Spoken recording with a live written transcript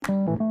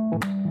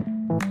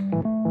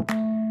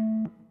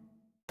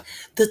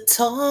The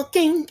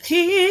talking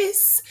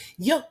piece,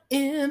 your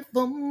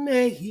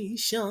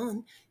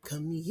information,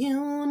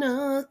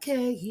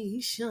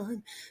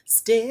 communication,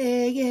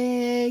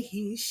 station.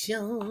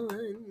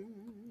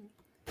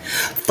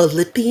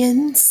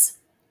 Philippians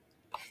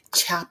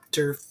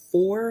chapter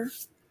 4,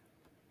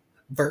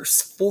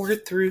 verse 4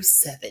 through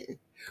 7.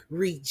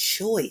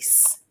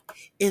 Rejoice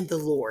in the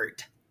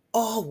Lord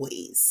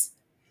always.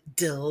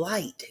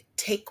 Delight,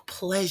 take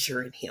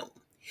pleasure in him.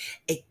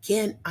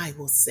 Again, I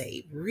will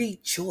say,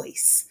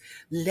 rejoice.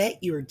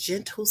 Let your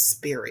gentle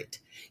spirit,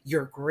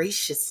 your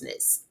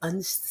graciousness,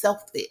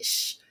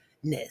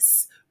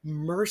 unselfishness,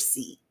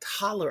 mercy,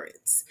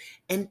 tolerance,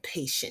 and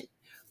patience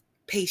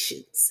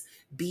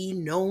be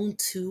known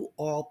to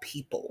all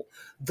people.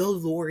 The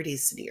Lord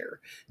is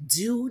near.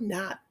 Do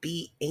not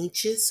be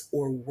anxious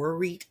or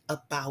worried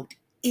about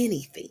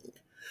anything,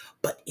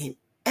 but in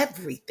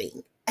every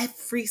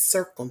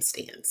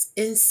circumstance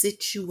and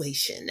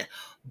situation,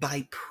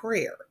 by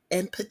prayer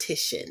and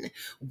petition,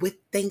 with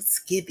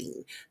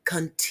thanksgiving,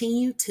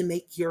 continue to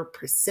make your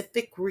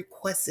specific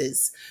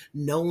requests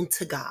known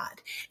to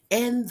God,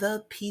 and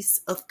the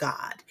peace of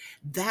God,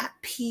 that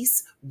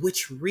peace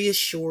which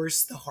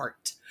reassures the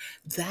heart,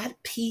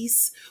 that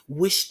peace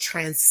which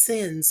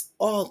transcends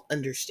all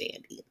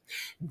understanding,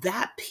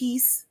 that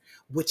peace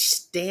which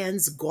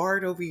stands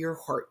guard over your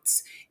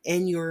hearts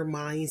and your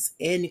minds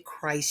in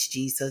Christ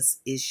Jesus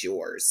is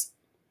yours.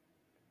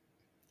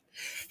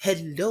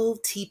 Hello,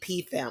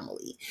 TP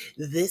family.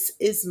 This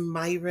is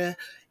Myra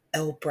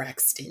L.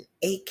 Braxton,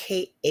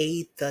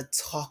 aka the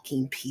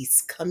Talking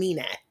Piece, coming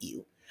at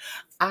you.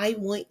 I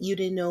want you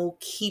to know,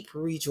 keep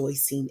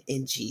rejoicing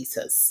in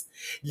Jesus.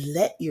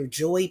 Let your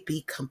joy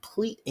be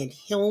complete in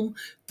Him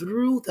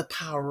through the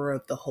power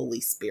of the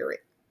Holy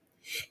Spirit.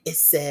 It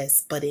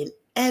says, but in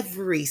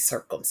every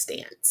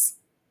circumstance,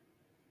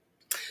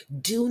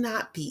 do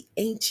not be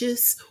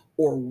anxious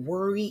or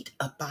worried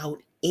about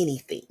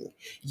anything.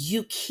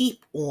 You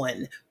keep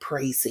on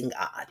praising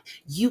God.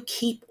 You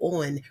keep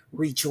on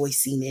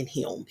rejoicing in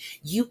Him.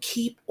 You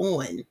keep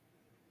on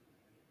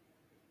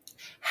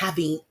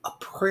having a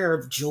prayer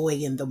of joy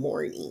in the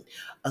morning.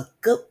 A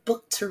good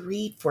book to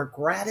read for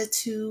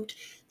gratitude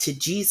to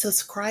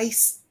Jesus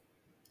Christ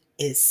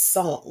is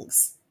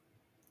Songs.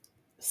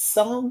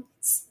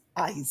 Songs,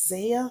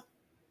 Isaiah.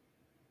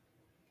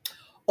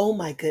 Oh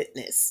my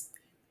goodness.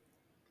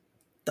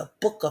 The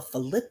book of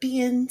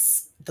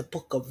Philippians, the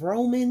book of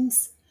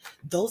Romans,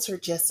 those are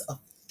just a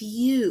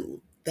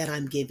few that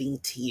I'm giving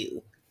to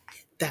you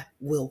that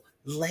will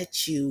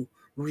let you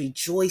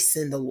rejoice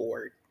in the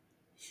Lord.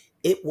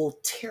 It will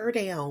tear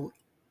down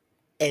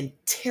and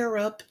tear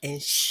up and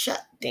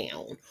shut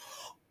down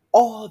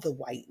all the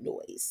white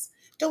noise.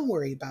 Don't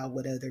worry about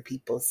what other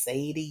people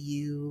say to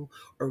you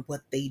or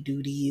what they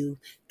do to you.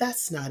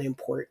 That's not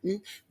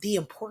important. The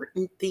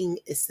important thing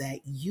is that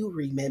you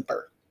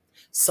remember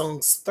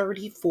Psalms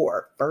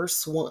 34,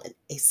 verse 1,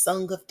 a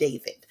song of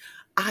David.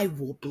 I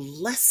will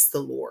bless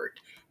the Lord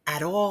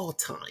at all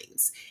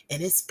times,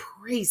 and his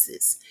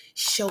praises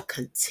shall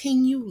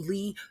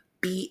continually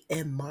be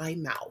in my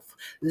mouth.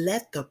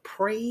 Let the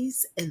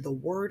praise and the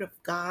word of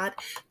God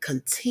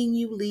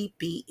continually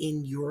be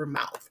in your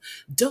mouth.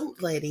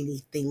 Don't let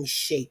anything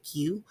shake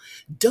you.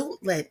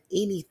 Don't let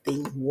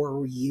anything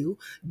worry you.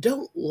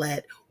 Don't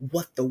let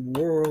what the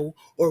world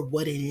or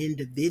what an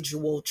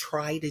individual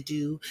try to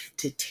do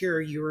to tear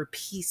your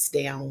peace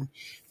down.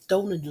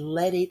 Don't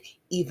let it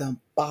even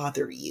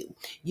bother you.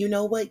 You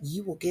know what?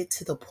 You will get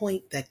to the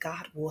point that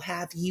God will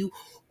have you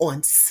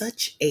on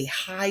such a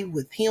high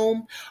with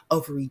Him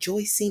of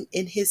rejoicing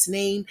in His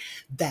name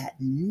that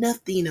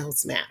nothing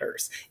else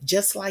matters.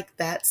 Just like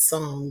that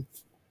song,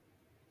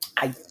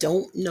 I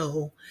don't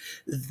know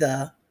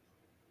the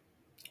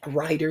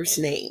writer's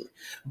name,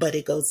 but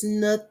it goes,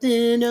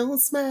 nothing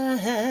else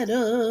matters.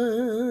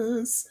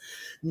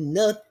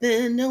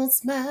 Nothing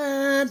else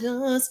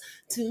matters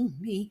to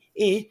me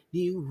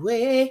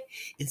anyway.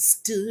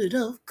 Instead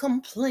of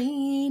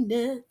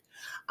complaining,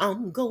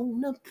 I'm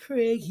gonna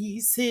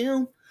praise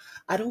him.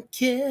 I don't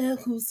care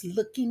who's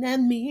looking at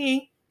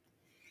me.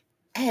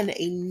 And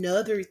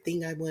another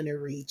thing I want to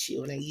read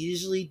you, and I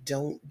usually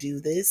don't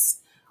do this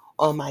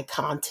on my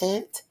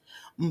content,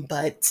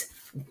 but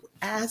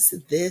as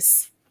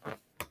this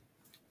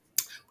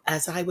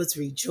as I was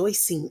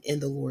rejoicing in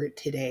the Lord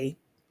today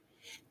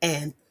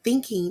and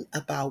thinking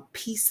about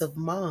peace of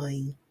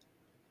mind,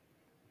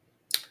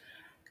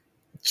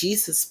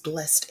 Jesus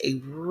blessed a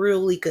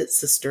really good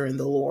sister in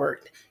the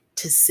Lord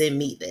to send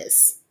me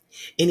this.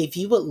 And if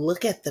you would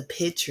look at the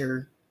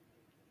picture,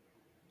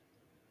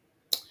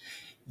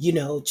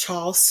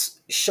 Charles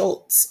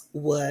Schulz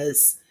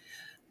was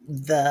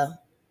the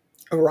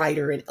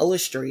writer and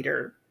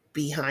illustrator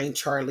behind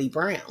Charlie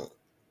Brown.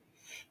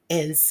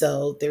 And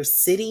so they're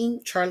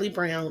sitting, Charlie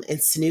Brown and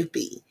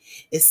Snoopy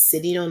is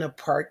sitting on a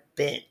park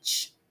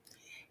bench.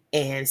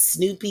 And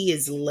Snoopy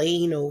is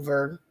laying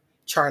over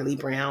Charlie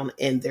Brown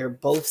and they're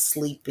both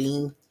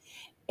sleeping.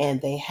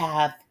 And they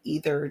have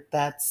either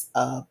that's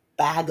a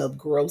bag of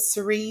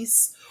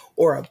groceries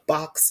or a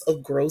box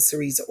of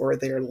groceries or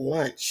their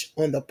lunch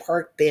on the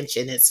park bench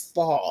and it's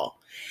fall.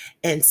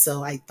 And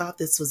so I thought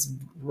this was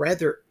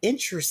rather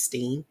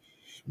interesting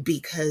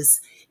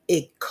because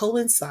it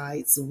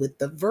coincides with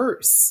the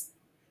verse,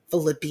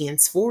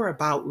 Philippians 4,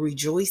 about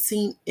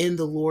rejoicing in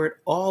the Lord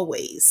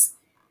always,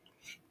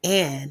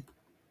 and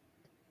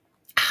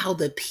how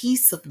the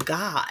peace of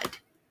God,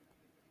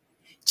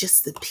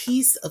 just the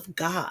peace of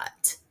God,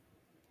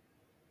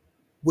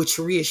 which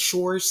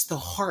reassures the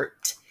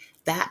heart,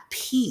 that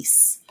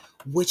peace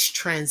which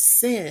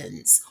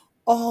transcends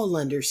all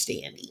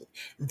understanding,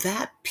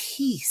 that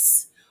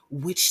peace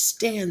which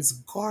stands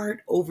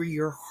guard over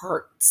your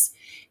hearts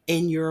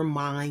and your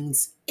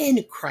minds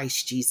in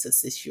Christ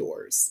Jesus is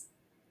yours.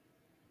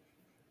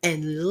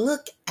 And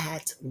look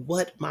at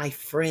what my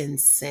friend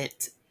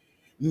sent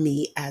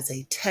me as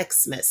a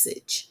text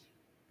message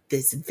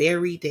this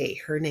very day.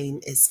 Her name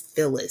is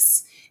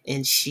Phyllis,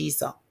 and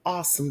she's an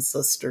awesome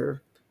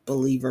sister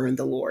believer in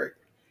the Lord.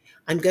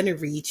 I'm going to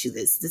read you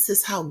this. This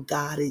is how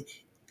God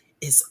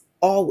is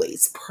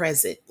always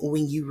present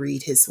when you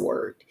read his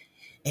word.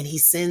 And he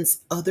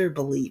sends other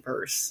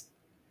believers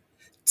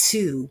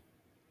to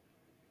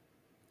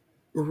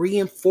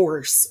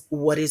reinforce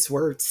what his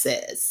word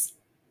says.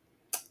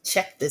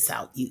 Check this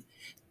out, you.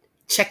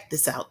 Check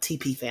this out,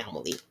 TP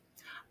family.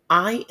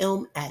 I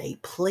am at a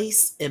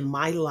place in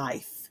my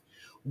life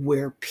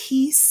where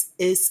peace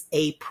is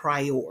a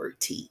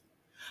priority.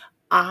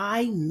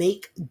 I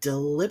make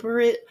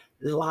deliberate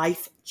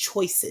life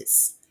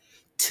choices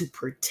to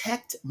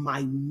protect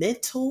my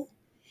mental,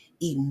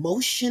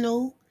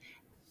 emotional,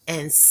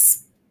 and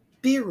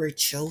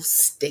spiritual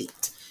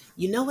state.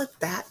 You know what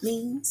that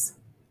means?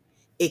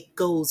 It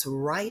goes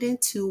right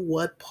into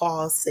what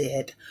Paul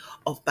said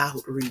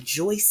about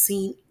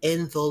rejoicing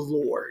in the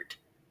Lord.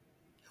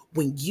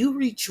 When you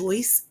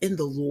rejoice in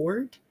the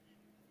Lord,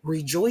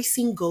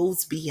 rejoicing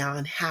goes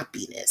beyond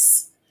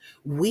happiness.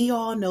 We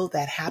all know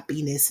that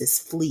happiness is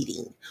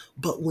fleeting,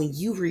 but when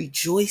you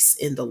rejoice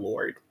in the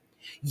Lord,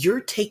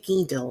 you're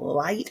taking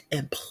delight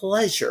and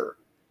pleasure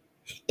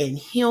in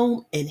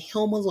Him and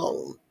Him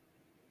alone.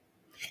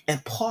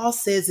 And Paul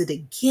says it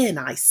again,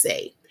 I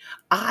say,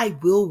 I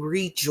will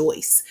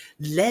rejoice.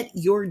 Let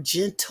your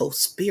gentle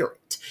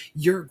spirit,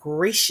 your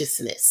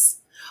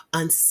graciousness,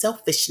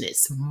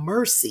 unselfishness,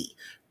 mercy,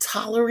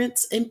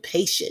 tolerance, and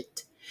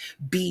patience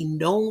be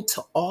known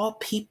to all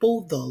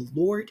people. The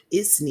Lord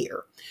is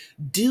near.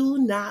 Do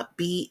not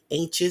be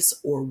anxious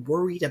or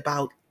worried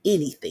about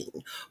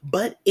anything,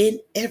 but in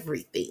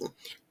everything,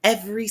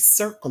 every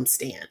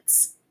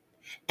circumstance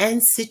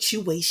and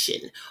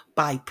situation,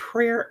 by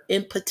prayer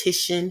and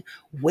petition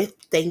with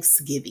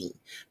thanksgiving,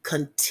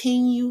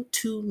 continue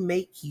to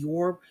make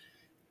your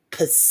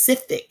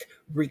specific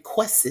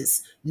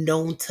requests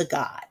known to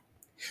God.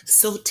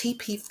 So,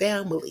 TP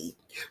family,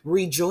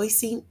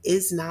 rejoicing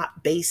is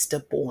not based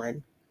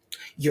upon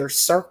your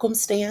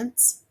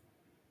circumstance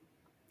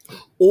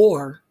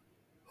or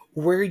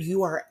where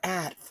you are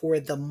at for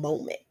the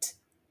moment,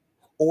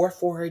 or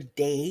for a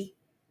day,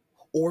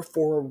 or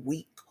for a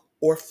week,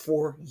 or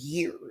for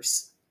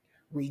years.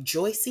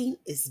 Rejoicing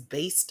is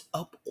based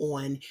up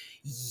on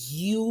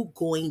you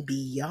going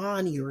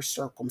beyond your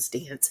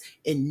circumstance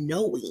and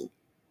knowing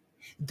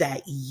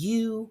that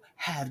you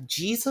have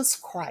Jesus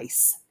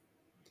Christ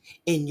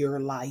in your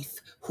life,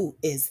 who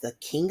is the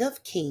King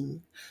of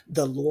Kings,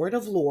 the Lord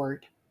of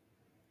Lords,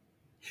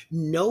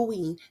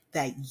 knowing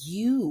that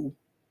you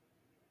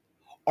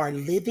are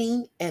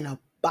living and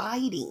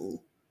abiding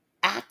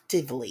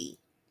actively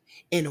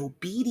in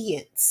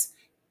obedience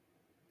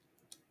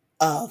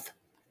of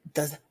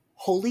the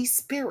Holy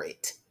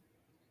Spirit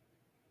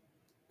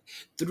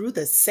through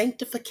the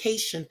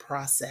sanctification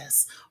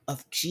process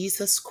of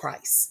Jesus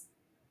Christ.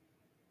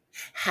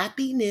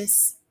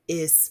 Happiness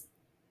is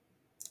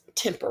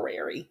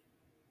temporary.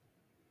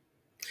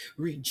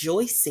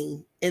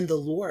 Rejoicing in the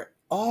Lord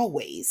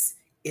always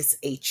is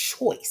a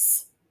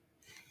choice.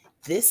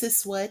 This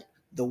is what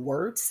the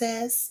word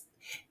says,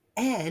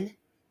 and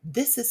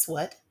this is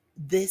what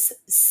this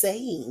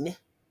saying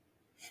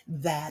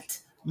that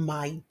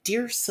my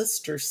dear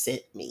sister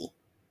sent me.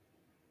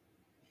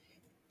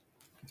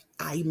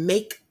 I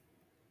make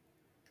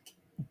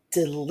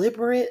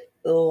deliberate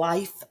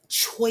life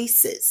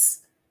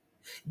choices.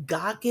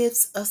 God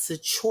gives us a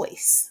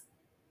choice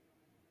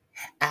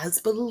as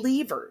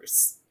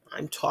believers.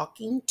 I'm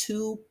talking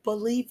to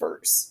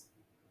believers.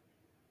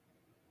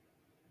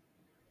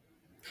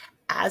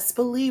 As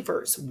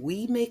believers,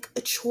 we make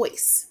a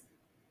choice.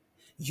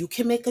 You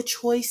can make a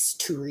choice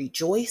to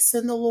rejoice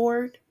in the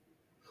Lord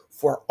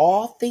for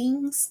all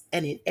things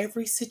and in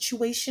every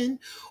situation,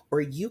 or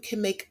you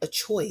can make a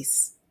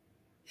choice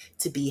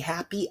to be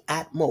happy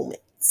at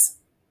moments.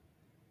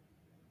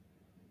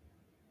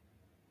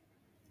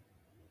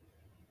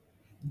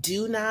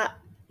 Do not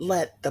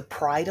let the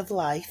pride of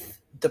life,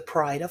 the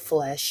pride of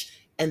flesh,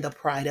 and the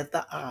pride of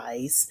the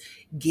eyes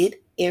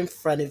get in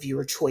front of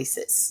your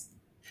choices.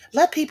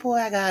 Let people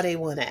act how they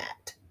want to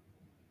act.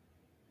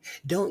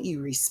 Don't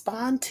you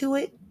respond to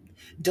it?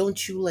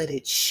 Don't you let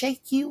it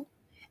shake you,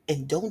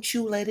 and don't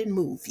you let it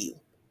move you.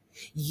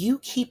 You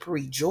keep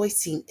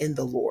rejoicing in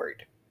the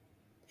Lord,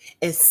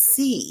 and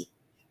see,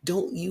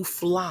 don't you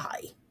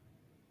fly.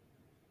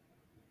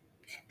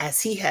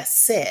 As he has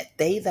said,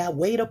 they that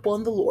wait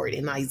upon the Lord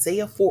in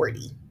Isaiah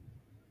 40,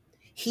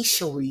 he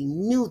shall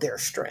renew their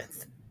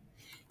strength.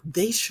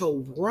 They shall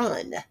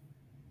run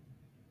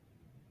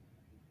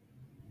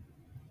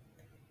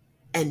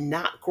and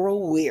not grow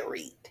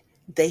wearied.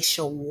 They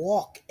shall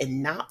walk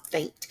and not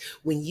faint.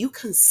 When you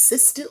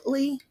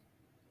consistently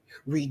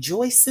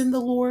rejoice in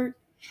the Lord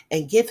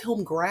and give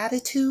him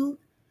gratitude,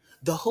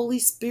 the Holy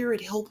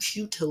Spirit helps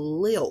you to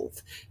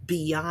live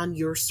beyond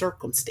your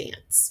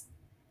circumstance.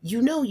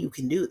 You know you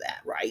can do that,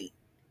 right?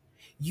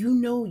 You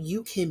know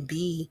you can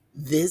be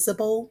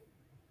visible,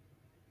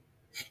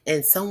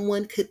 and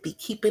someone could be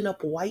keeping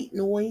up white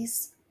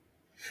noise,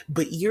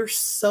 but you're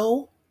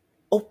so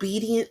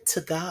obedient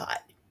to God,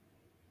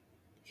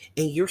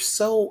 and you're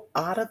so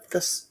out of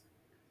the,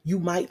 you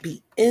might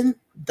be in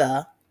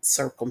the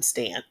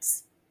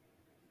circumstance,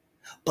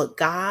 but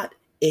God,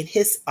 in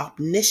his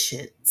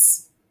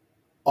omniscience,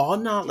 all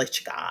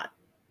knowledge God,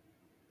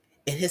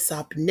 in his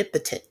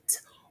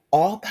omnipotent,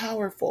 all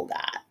powerful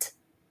God,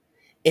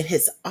 in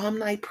his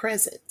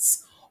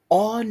omnipresence,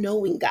 all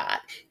knowing God,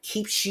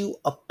 keeps you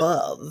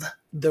above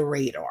the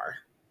radar.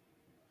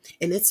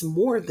 And it's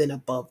more than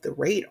above the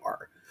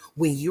radar.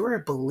 When you're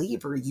a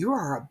believer, you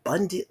are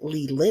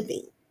abundantly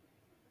living.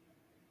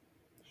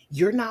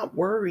 You're not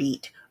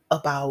worried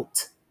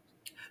about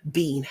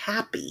being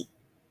happy.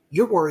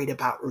 You're worried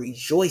about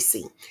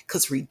rejoicing,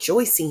 because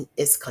rejoicing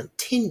is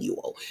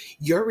continual.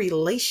 Your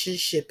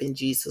relationship in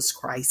Jesus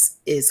Christ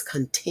is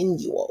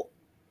continual.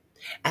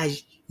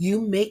 As you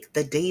make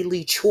the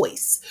daily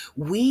choice,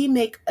 we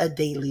make a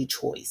daily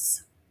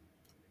choice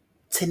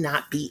to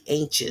not be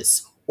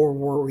anxious or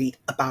worried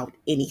about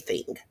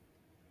anything.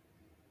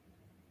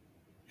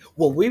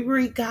 When we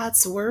read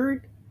God's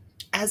word,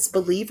 as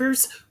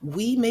believers,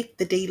 we make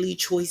the daily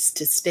choice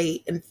to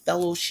stay in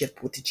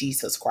fellowship with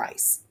Jesus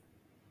Christ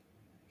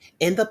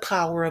in the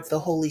power of the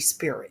Holy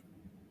Spirit.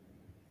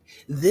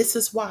 This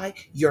is why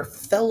your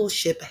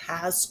fellowship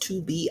has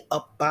to be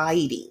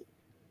abiding.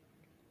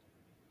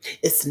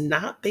 It's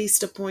not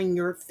based upon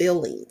your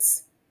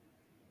feelings.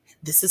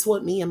 This is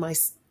what me and my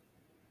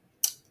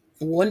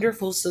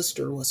wonderful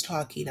sister was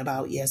talking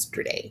about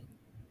yesterday.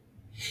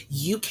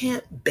 You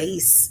can't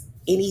base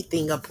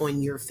anything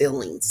upon your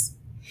feelings,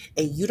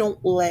 and you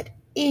don't let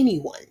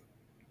anyone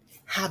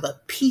have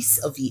a piece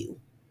of you.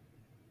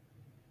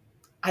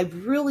 I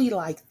really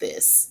like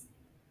this.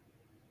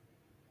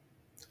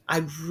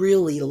 I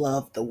really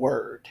love the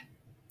word.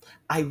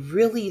 I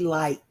really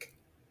like,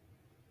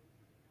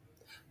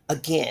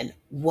 again,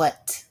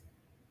 what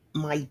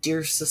my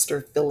dear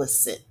sister Phyllis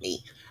sent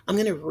me. I'm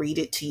going to read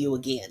it to you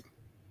again.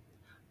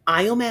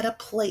 I am at a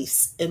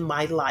place in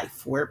my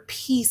life where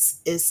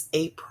peace is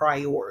a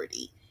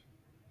priority.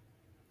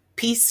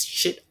 Peace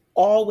should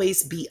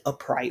always be a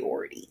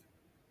priority.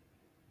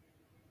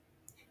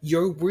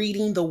 Your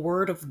reading the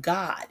word of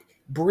God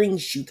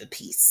brings you the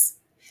peace.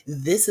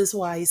 This is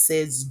why it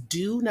says,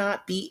 do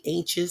not be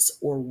anxious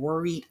or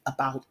worried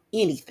about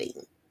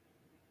anything.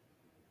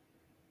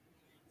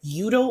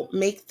 You don't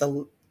make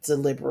the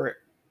deliberate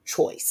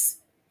choice.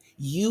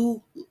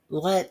 You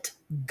let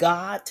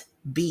God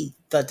be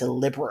the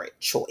deliberate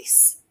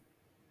choice.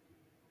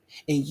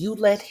 And you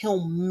let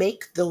him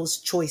make those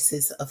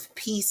choices of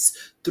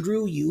peace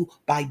through you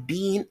by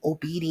being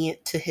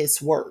obedient to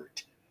his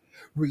word.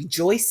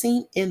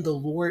 Rejoicing in the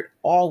Lord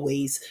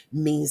always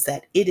means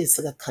that it is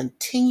a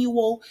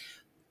continual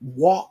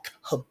walk,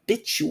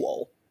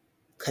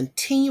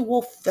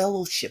 continual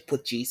fellowship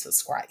with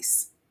Jesus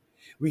Christ.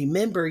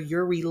 Remember,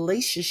 your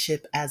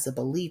relationship as a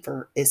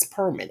believer is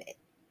permanent,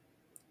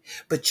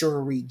 but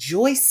you're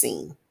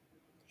rejoicing.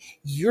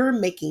 You're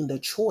making the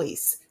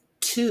choice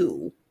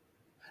to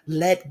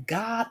let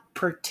God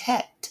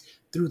protect,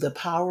 through the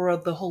power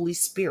of the Holy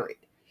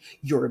Spirit,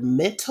 your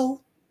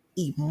mental,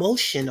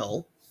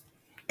 emotional,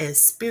 and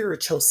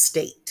spiritual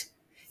state.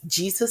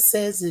 Jesus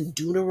says in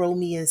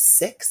Deuteronomy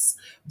 6,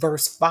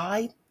 verse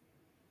 5,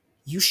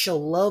 you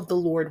shall love the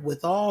Lord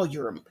with all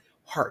your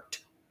heart,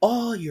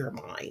 all your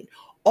mind,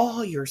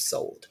 all your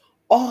soul,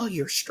 all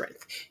your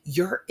strength,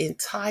 your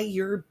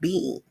entire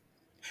being.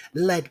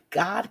 Let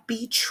God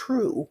be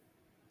true,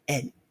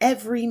 and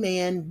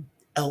everyone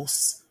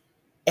else,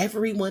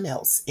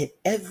 and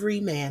every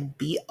man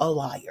be a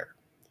liar.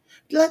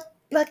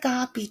 Let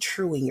God be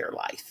true in your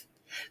life.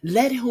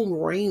 Let him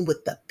reign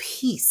with the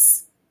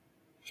peace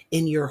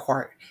in your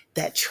heart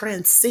that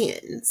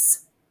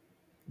transcends.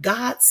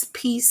 God's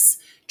peace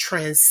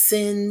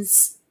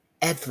transcends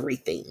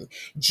everything.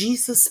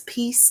 Jesus'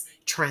 peace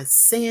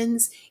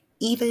transcends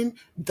even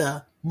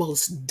the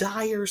most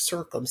dire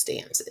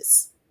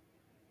circumstances.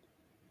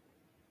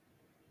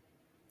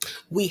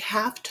 We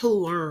have to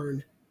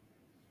learn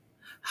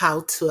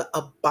how to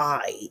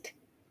abide.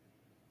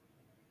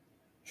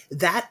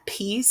 That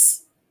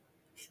peace,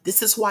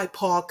 this is why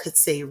Paul could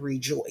say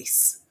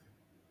rejoice.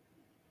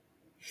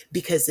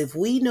 Because if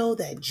we know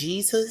that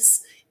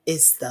Jesus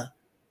is the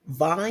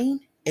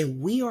vine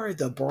and we are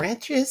the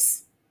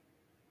branches,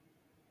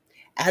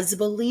 as a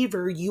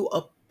believer, you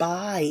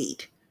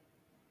abide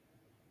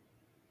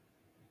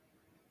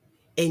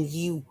and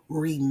you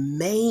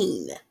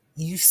remain,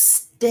 you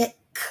stick,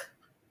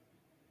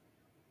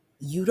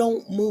 you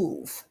don't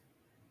move.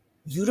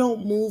 You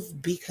don't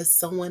move because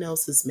someone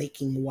else is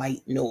making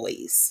white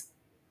noise.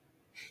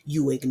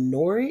 You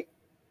ignore it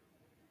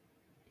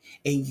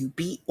and you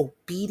be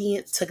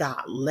obedient to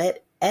God.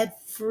 Let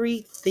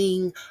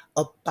everything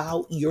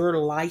about your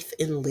life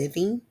and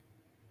living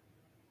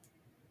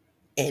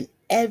and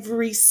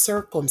every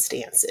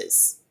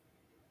circumstances,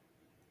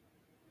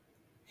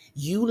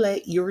 you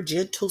let your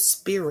gentle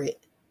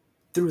spirit,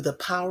 through the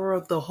power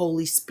of the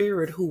Holy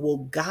Spirit who will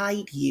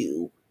guide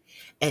you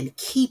and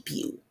keep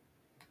you,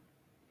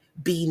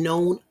 be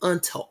known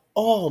unto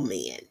all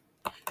men.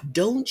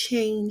 Don't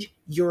change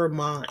your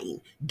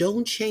mind.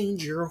 Don't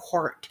change your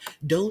heart.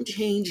 Don't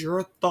change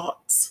your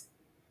thoughts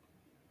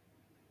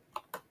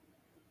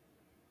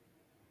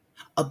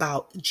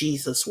about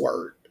Jesus'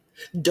 word.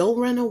 Don't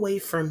run away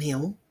from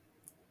him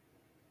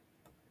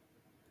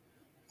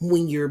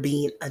when you're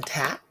being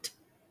attacked.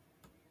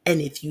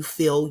 And if you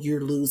feel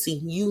you're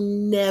losing, you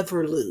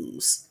never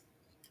lose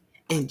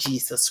in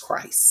Jesus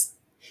Christ.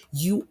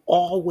 You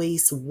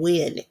always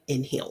win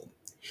in him.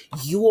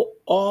 You will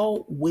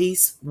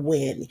always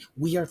win.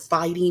 We are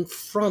fighting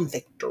from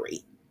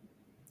victory.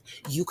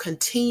 You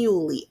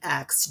continually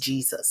ask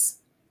Jesus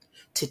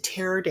to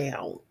tear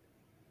down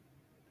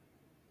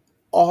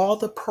all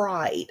the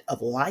pride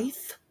of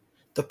life,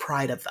 the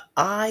pride of the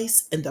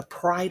eyes, and the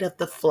pride of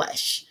the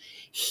flesh.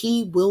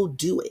 He will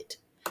do it.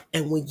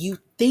 And when you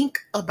think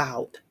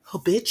about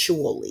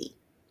habitually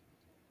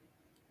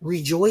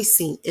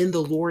rejoicing in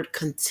the Lord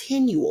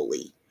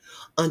continually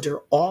under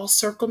all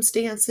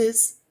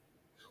circumstances,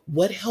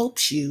 what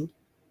helps you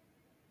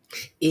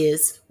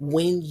is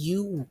when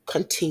you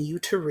continue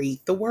to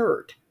read the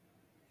word.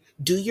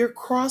 Do your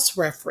cross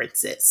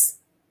references.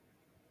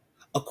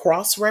 A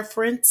cross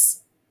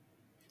reference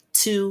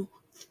to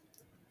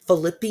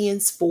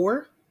Philippians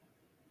 4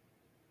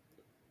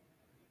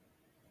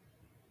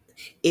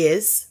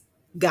 is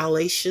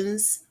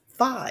Galatians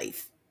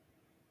 5.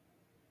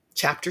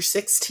 Chapter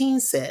 16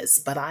 says,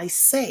 "But I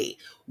say,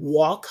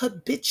 walk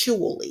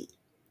habitually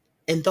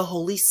in the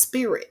Holy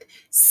Spirit.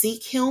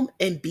 Seek him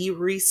and be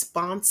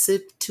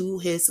responsive to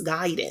his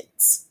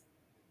guidance.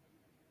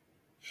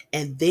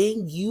 And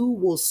then you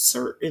will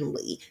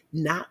certainly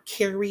not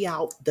carry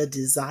out the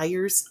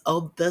desires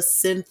of the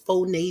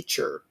sinful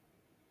nature,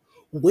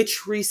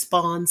 which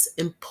responds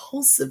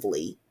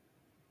impulsively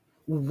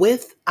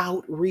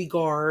without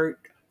regard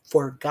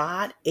for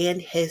God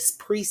and his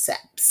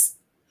precepts.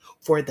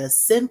 For the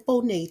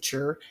sinful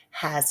nature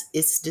has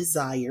its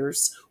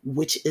desires,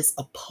 which is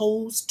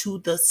opposed to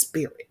the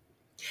spirit,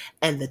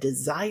 and the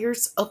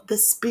desires of the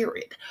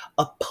spirit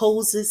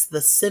opposes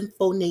the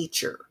sinful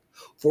nature.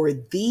 For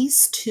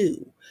these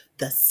two,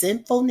 the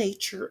sinful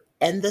nature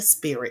and the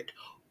spirit,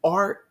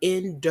 are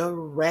in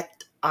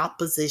direct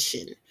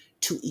opposition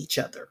to each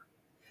other,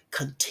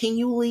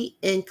 continually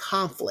in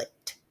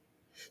conflict,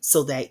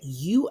 so that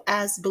you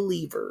as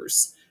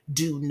believers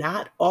do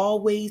not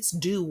always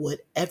do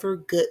whatever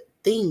good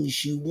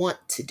things you want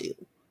to do.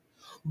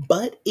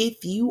 But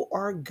if you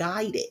are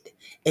guided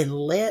and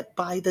led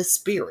by the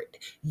Spirit,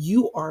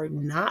 you are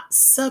not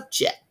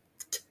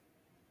subject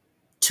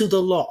to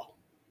the law.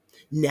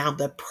 Now,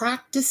 the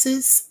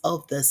practices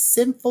of the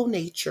sinful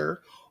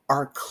nature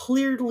are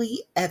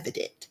clearly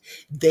evident.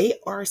 They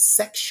are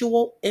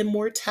sexual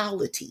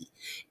immorality,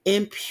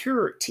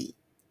 impurity,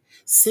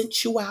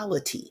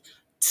 sensuality,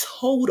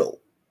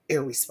 total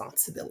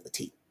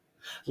irresponsibility,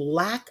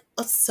 lack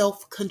of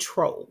self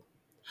control,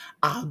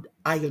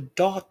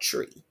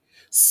 idolatry,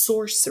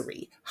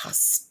 sorcery,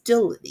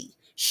 hostility,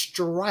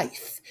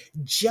 strife,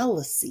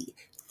 jealousy,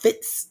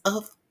 fits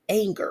of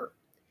anger,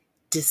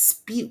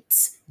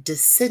 disputes,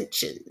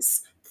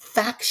 dissensions,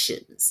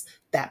 factions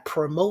that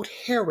promote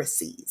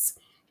heresies,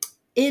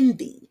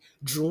 envy,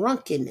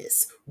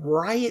 drunkenness,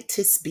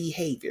 riotous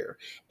behavior,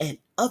 and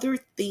other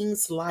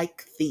things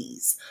like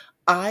these.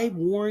 I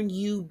warn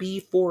you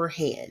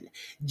beforehand,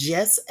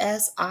 just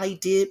as I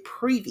did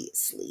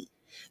previously,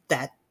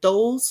 that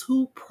those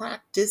who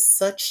practice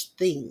such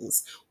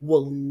things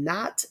will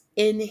not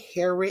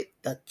inherit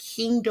the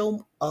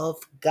kingdom of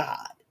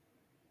God.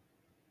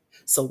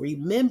 So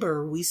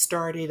remember, we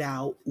started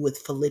out with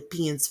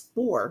Philippians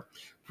 4,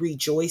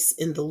 rejoice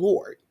in the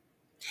Lord,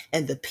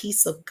 and the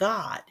peace of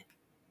God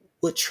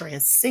would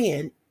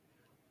transcend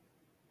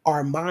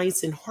our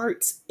minds and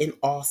hearts in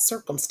all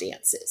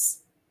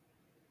circumstances.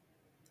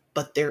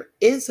 But there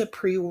is a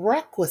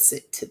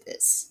prerequisite to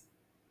this.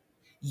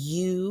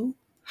 You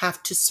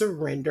have to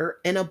surrender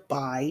and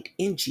abide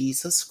in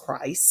Jesus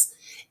Christ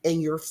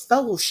and your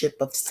fellowship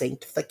of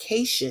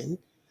sanctification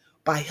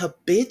by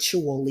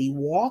habitually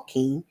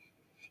walking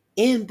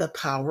in the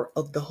power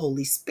of the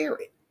Holy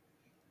Spirit.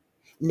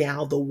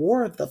 Now, the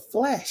war of the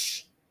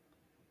flesh,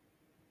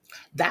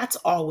 that's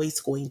always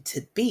going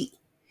to be.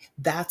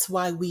 That's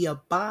why we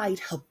abide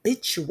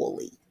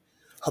habitually.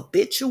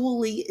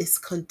 Habitually is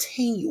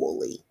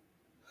continually.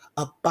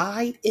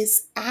 Abide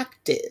is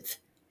active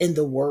in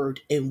the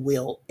word and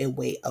will and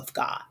way of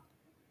God.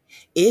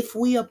 If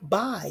we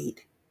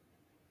abide,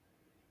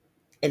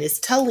 and it's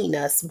telling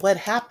us what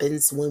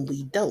happens when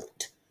we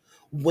don't.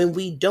 When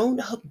we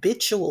don't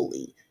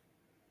habitually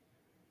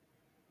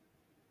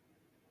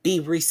be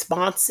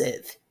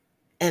responsive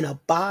and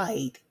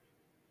abide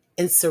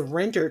and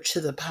surrender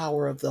to the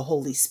power of the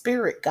Holy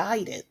Spirit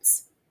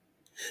guidance,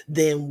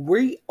 then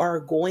we are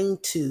going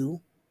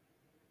to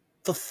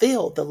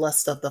fulfill the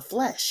lust of the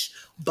flesh.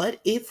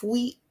 But if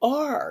we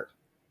are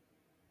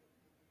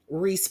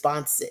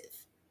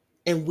responsive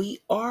and we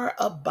are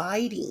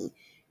abiding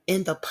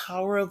in the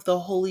power of the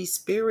Holy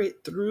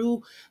Spirit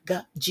through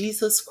God,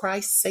 Jesus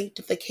Christ's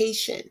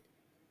sanctification,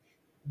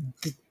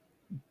 the,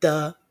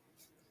 the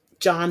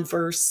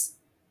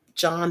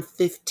John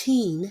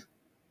 15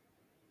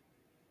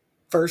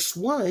 verse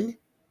 1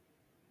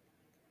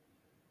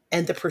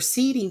 and the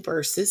preceding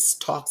verses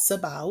talks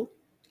about,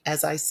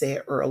 as I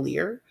said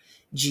earlier,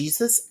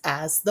 Jesus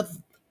as the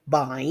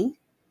vine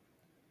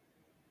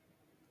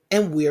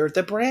and we're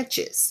the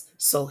branches.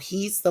 So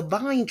he's the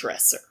vine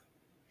dresser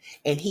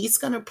and he's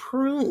going to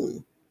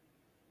prune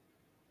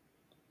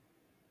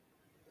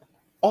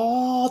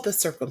all the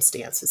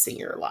circumstances in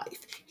your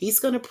life. He's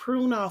going to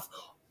prune off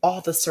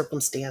all the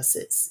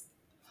circumstances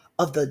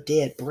of the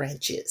dead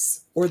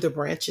branches or the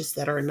branches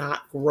that are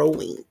not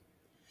growing,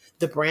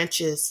 the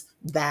branches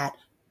that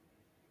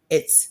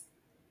it's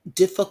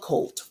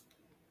difficult,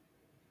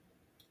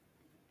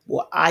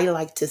 well, I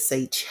like to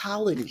say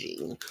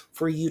challenging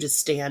for you to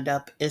stand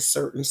up in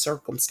certain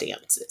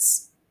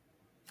circumstances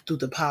through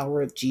the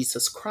power of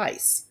Jesus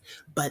Christ.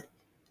 But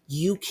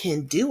you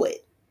can do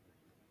it.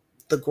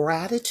 The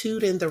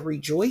gratitude and the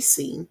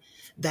rejoicing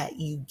that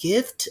you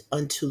give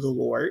unto the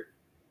Lord,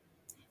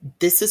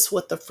 this is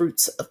what the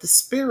fruits of the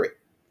Spirit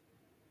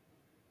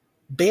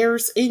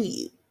bears in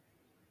you.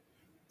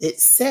 It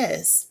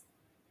says,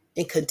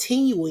 in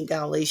continuing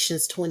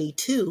Galatians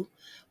 22,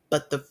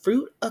 but the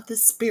fruit of the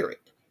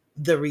Spirit,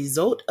 the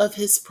result of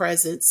his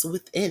presence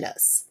within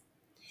us,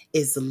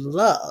 is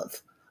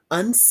love,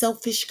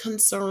 unselfish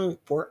concern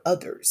for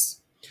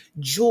others,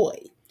 joy,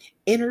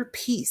 inner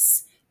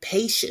peace,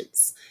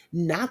 patience,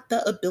 not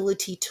the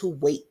ability to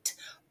wait,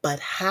 but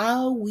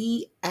how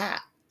we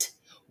act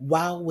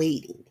while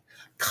waiting,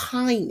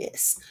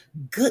 kindness,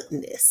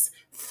 goodness,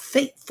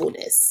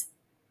 faithfulness,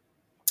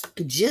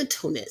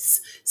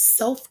 gentleness,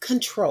 self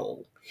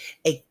control.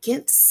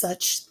 Against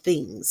such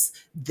things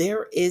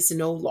there is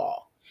no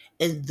law.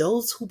 And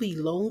those who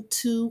belong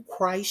to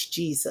Christ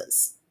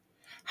Jesus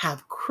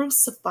have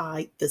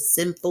crucified the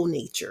sinful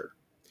nature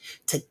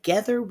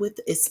together with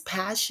its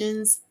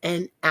passions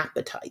and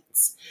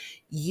appetites.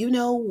 You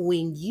know,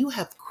 when you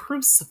have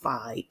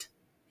crucified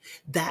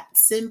that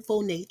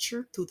sinful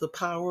nature through the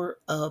power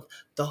of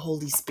the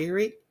Holy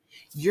Spirit,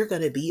 you're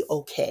going to be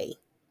okay.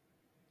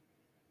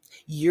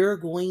 You're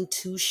going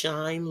to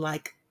shine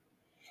like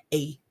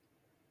a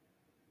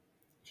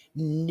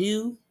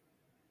new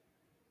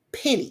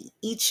penny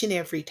each and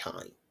every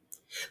time.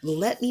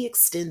 Let me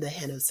extend the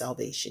hand of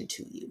salvation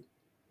to you.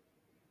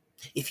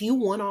 If you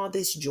want all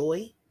this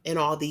joy and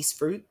all these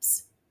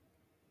fruits,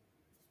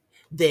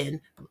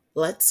 then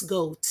let's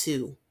go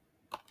to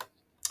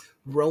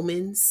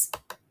Romans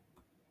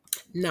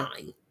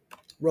 9,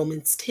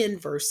 Romans 10,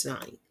 verse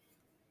 9.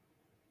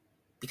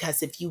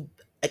 Because if you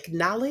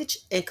acknowledge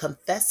and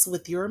confess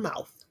with your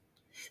mouth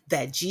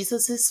that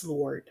Jesus is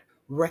Lord,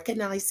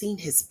 recognizing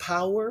his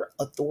power,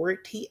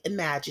 authority, and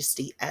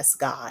majesty as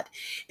God,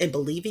 and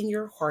believe in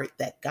your heart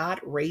that God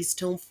raised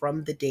him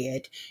from the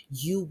dead,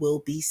 you will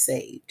be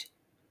saved.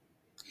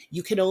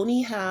 You can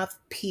only have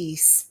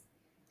peace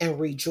and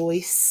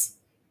rejoice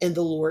in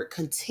the Lord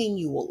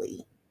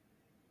continually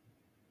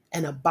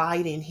and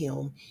abide in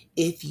him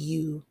if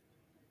you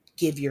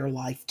give your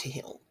life to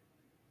him.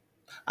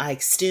 I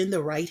extend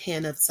the right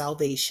hand of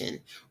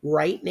salvation.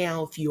 Right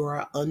now, if you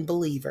are an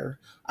unbeliever,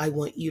 I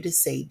want you to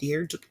say,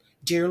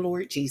 Dear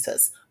Lord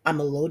Jesus, I'm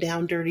a low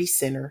down, dirty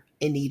sinner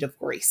in need of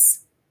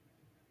grace.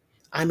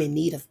 I'm in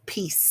need of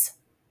peace.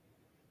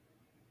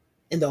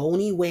 And the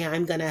only way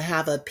I'm going to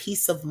have a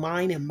peace of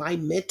mind in my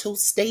mental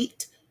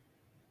state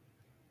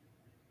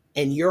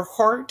and your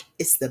heart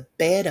is the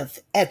bed of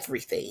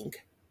everything.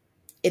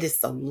 It is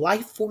the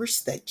life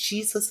force that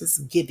Jesus is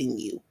giving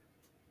you.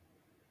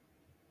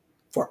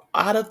 For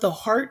out of the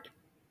heart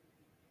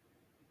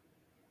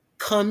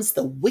comes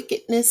the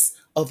wickedness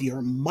of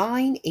your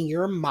mind and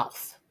your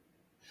mouth.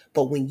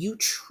 But when you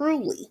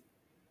truly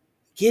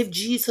give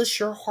Jesus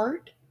your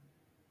heart,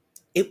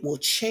 it will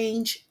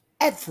change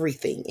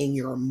everything in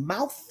your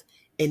mouth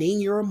and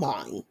in your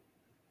mind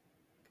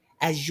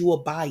as you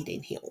abide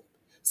in him.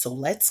 So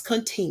let's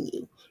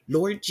continue.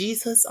 Lord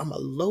Jesus, I'm a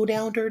low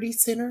down, dirty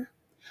sinner.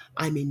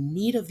 I'm in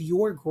need of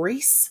your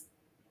grace.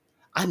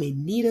 I'm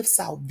in need of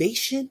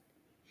salvation.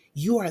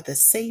 You are the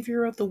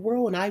Savior of the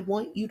world, and I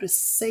want you to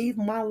save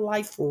my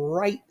life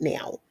right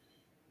now.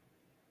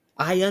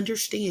 I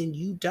understand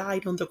you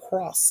died on the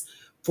cross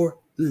for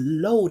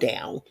low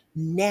down,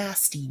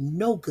 nasty,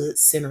 no good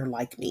sinner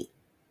like me.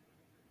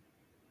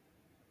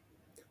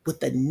 With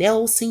the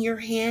nails in your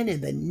hand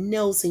and the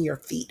nails in your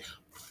feet,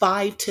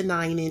 5 to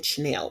 9 inch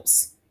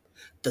nails,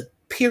 the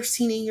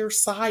piercing in your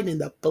side and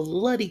the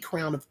bloody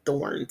crown of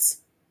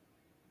thorns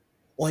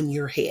on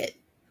your head.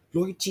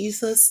 Lord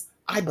Jesus,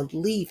 I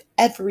believe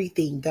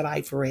everything that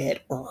I've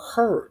read or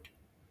heard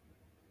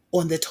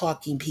on the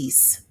talking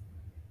piece.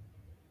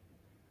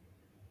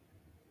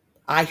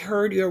 I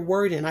heard your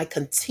word and I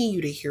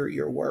continue to hear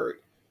your word.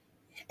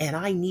 And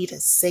I need a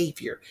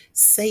savior.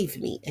 Save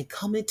me and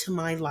come into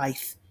my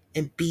life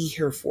and be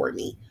here for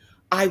me.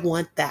 I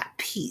want that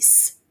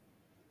peace.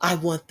 I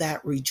want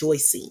that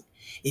rejoicing.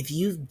 If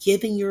you've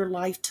given your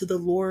life to the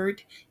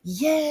Lord,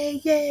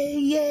 yay, yay,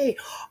 yay.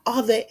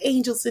 All the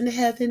angels in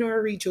heaven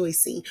are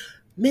rejoicing.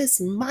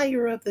 Miss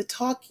Meyer of the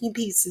Talking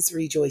Piece is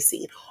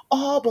rejoicing.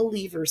 All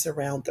believers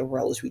around the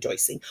world is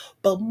rejoicing.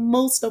 But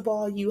most of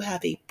all, you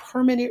have a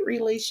permanent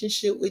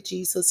relationship with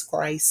Jesus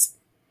Christ.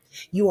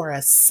 You are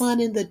a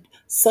son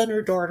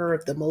or daughter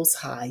of the Most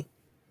High.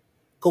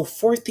 Go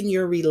forth in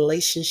your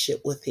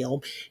relationship with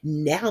Him.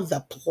 Now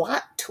the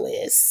plot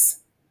twist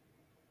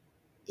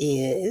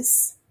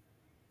is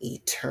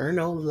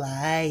eternal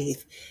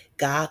life.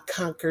 God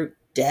conquered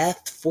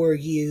death for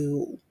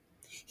you.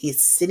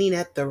 He's sitting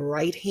at the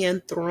right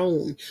hand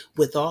throne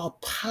with all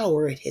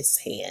power in his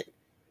hand.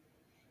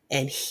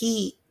 And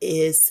he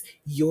is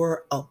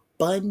your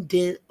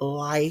abundant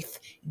life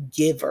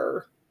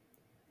giver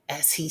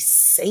as he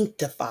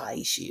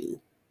sanctifies you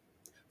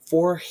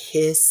for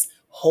his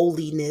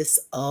holiness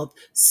of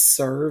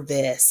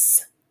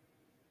service.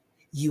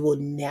 You will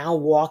now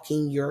walk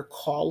in your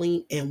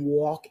calling and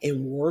walk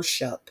in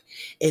worship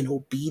and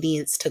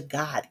obedience to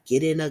God.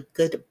 Get in a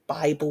good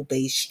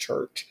Bible-based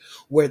church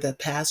where the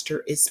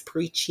pastor is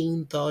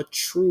preaching the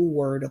true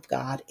word of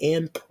God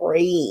and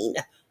praying.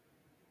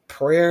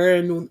 Prayer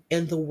and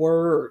the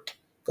word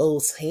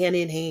goes hand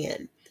in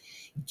hand.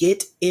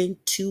 Get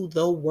into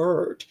the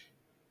word.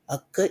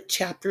 A good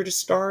chapter to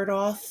start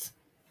off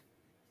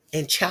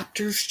and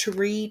chapters to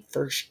read,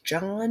 1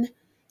 John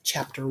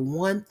chapter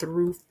 1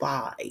 through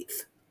 5.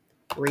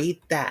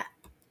 Read that.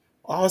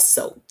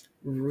 Also,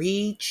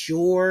 go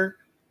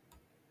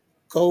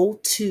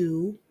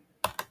to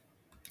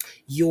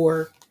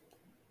your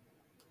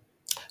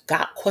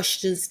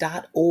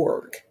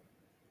gotquestions.org.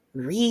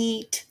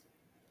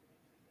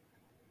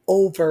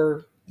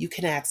 You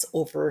can ask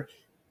over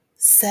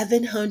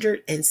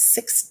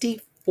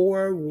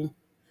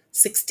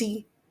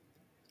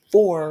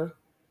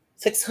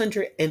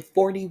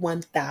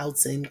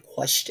 641,000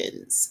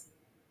 questions.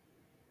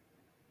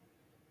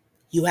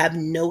 You have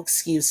no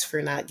excuse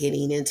for not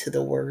getting into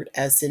the word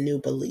as a new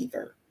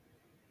believer.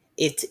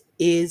 It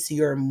is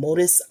your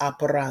modus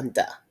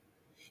operandi.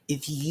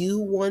 If you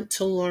want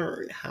to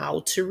learn how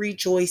to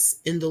rejoice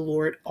in the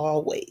Lord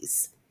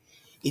always,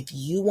 if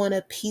you want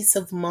a peace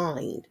of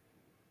mind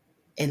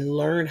and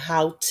learn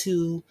how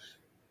to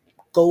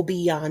go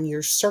beyond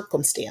your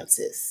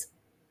circumstances,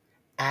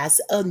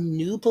 as a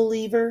new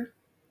believer,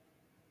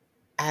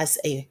 as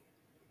a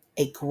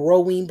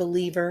growing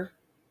believer,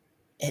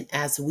 and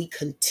as we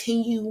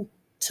continue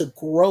to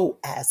grow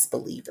as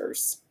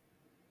believers,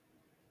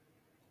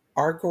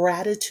 our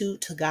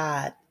gratitude to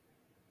God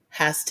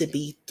has to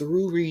be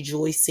through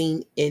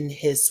rejoicing in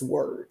his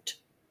word.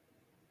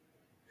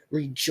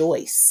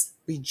 Rejoice,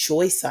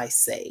 rejoice, I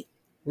say.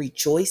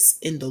 Rejoice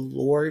in the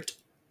Lord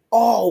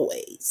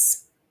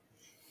always.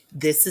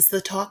 This is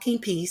the Talking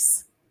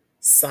Piece,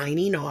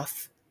 signing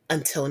off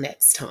until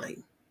next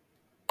time.